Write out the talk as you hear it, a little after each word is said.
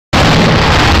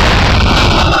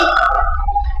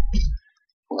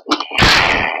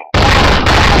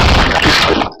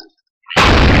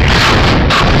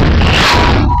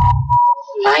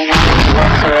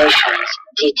Lacellations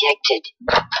detected.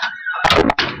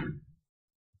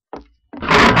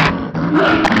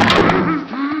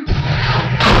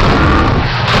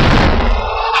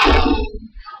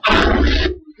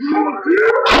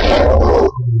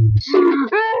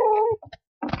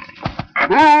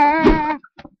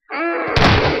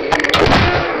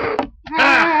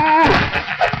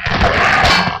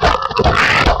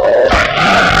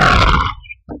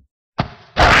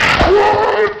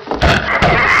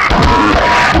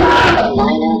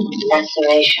 Minor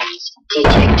lacerations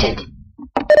detected.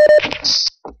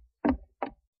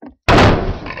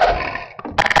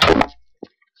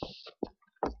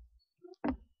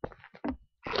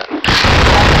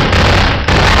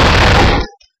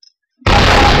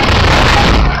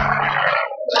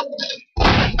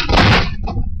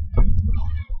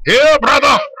 Here,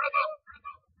 brother!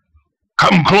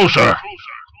 Come closer.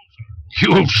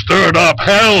 You've stirred up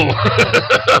hell.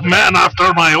 A man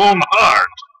after my own heart.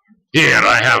 Here,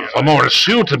 I have a more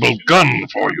suitable gun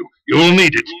for you. You'll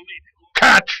need it.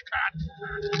 Catch!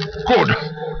 Good.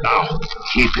 Now,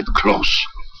 keep it close.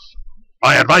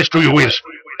 My advice to you is,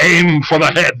 aim for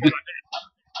the head.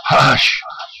 Hush.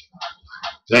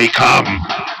 They come.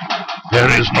 There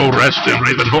is no rest in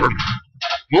Ravenholm.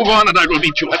 Move on and I will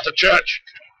meet you at the church.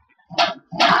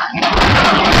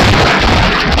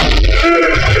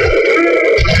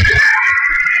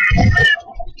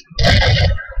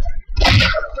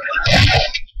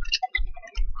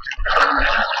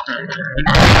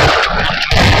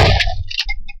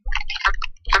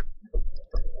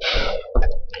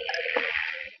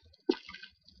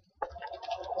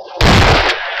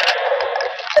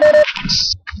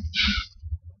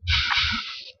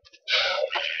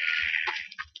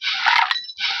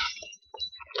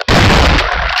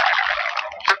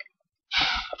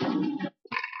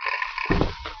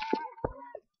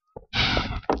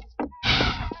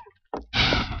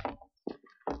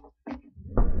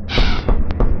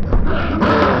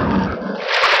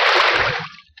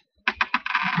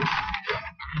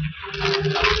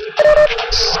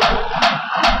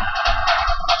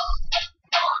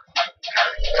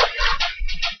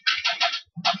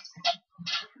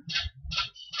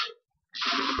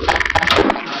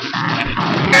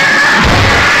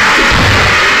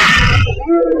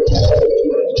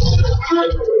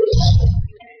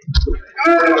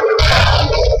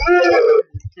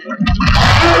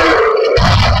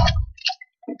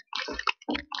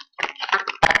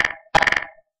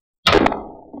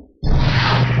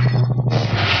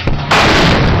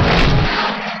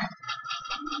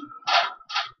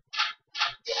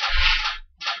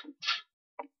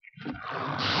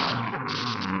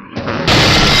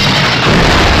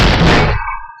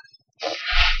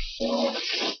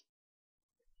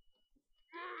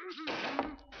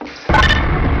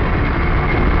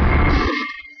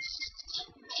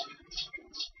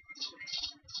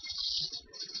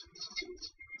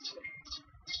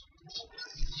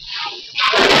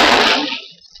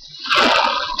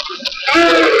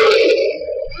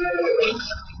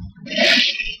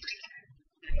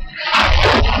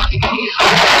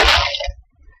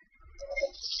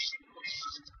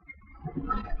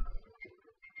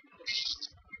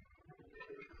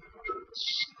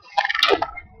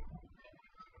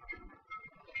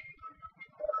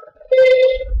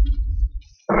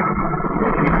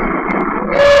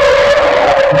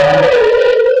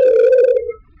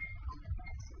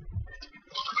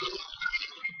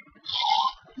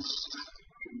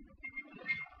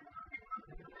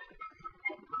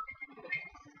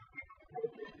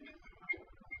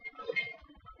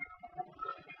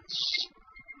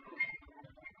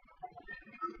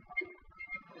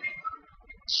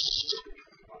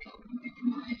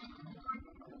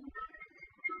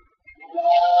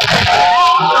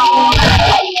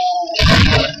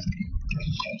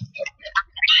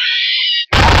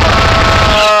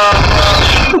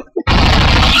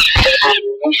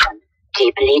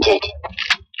 Depleted.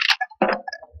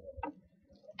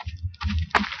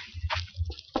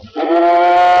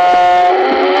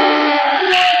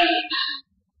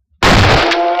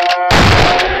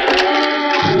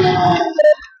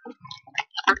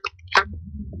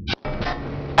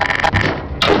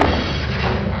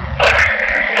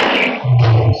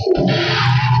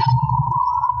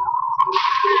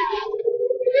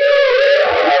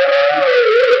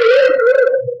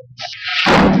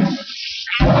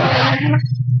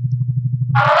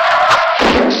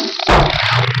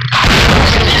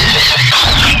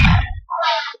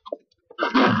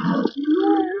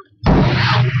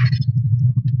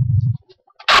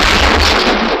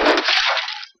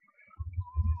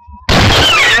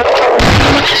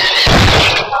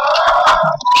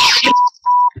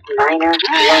 Minor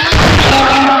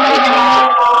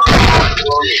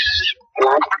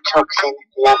Blood toxin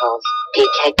levels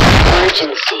detected.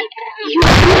 Emergency. You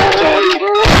are dead.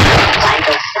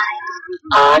 Vital signs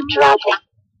are dropping.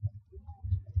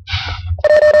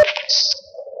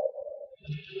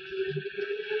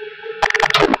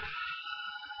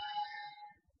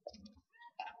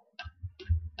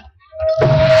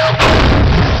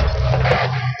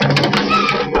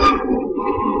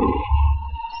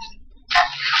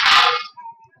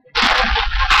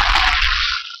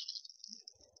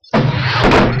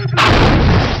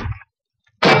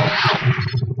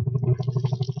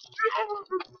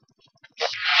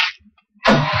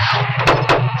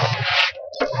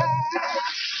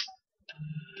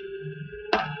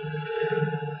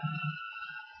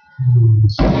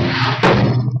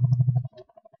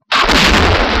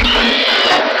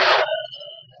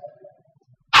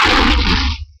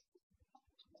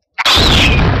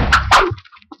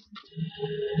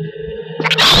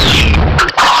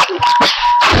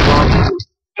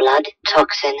 Blood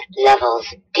toxin levels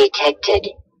detected.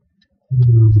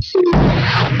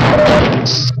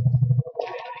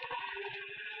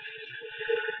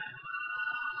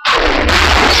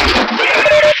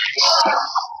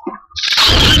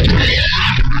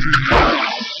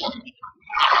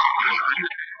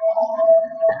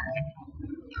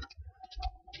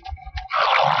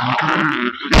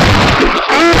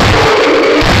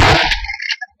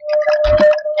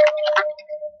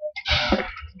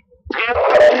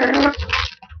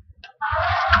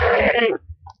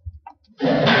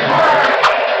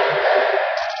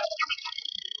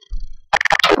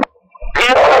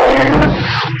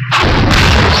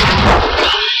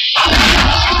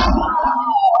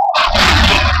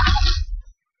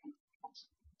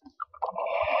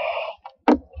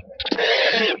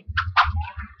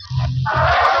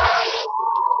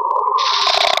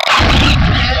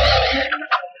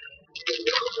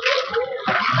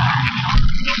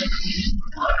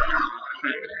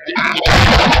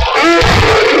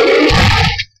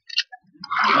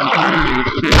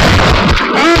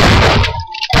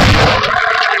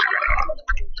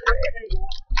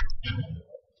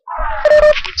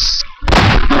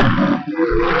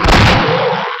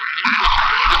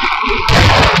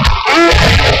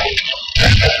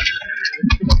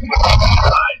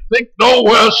 Think no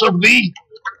worse of thee.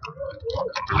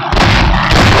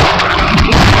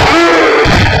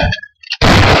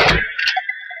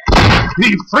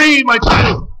 Be free, my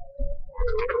child.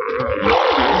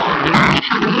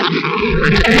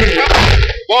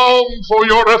 Balm for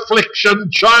your affliction,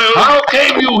 child. How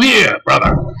came you here,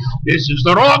 brother? This is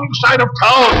the wrong side of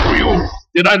town for you.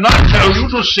 Did I not tell you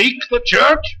to seek the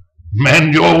church?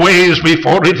 Mend your ways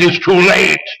before it is too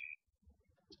late.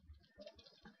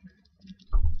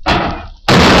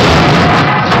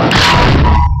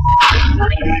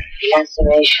 Minor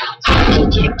lacerations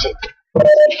detected.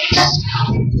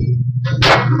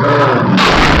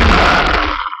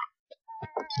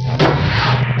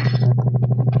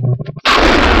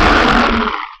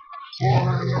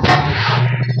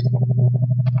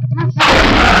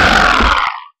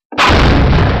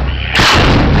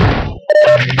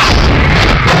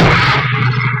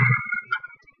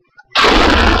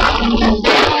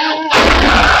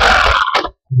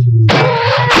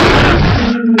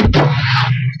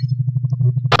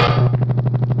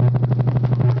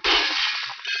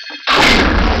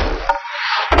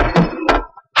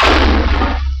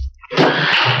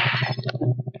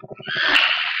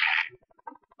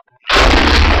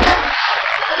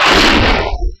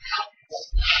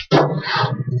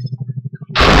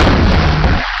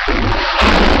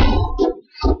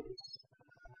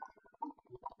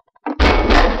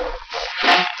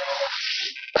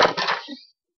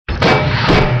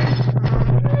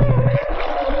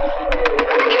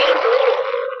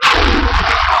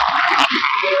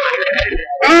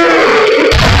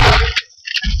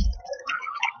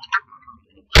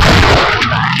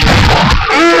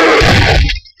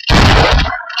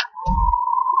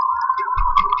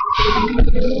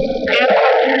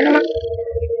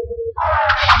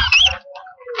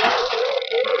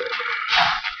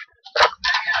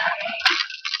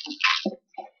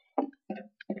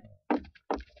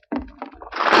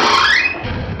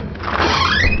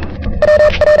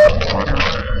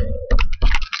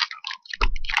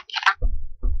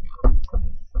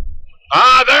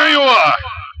 Ah, there you are.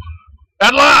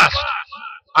 At last.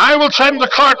 I will send the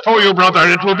cart for you, brother.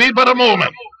 It will be but a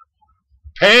moment.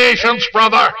 Patience,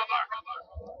 brother.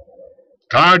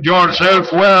 Guard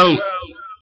yourself well.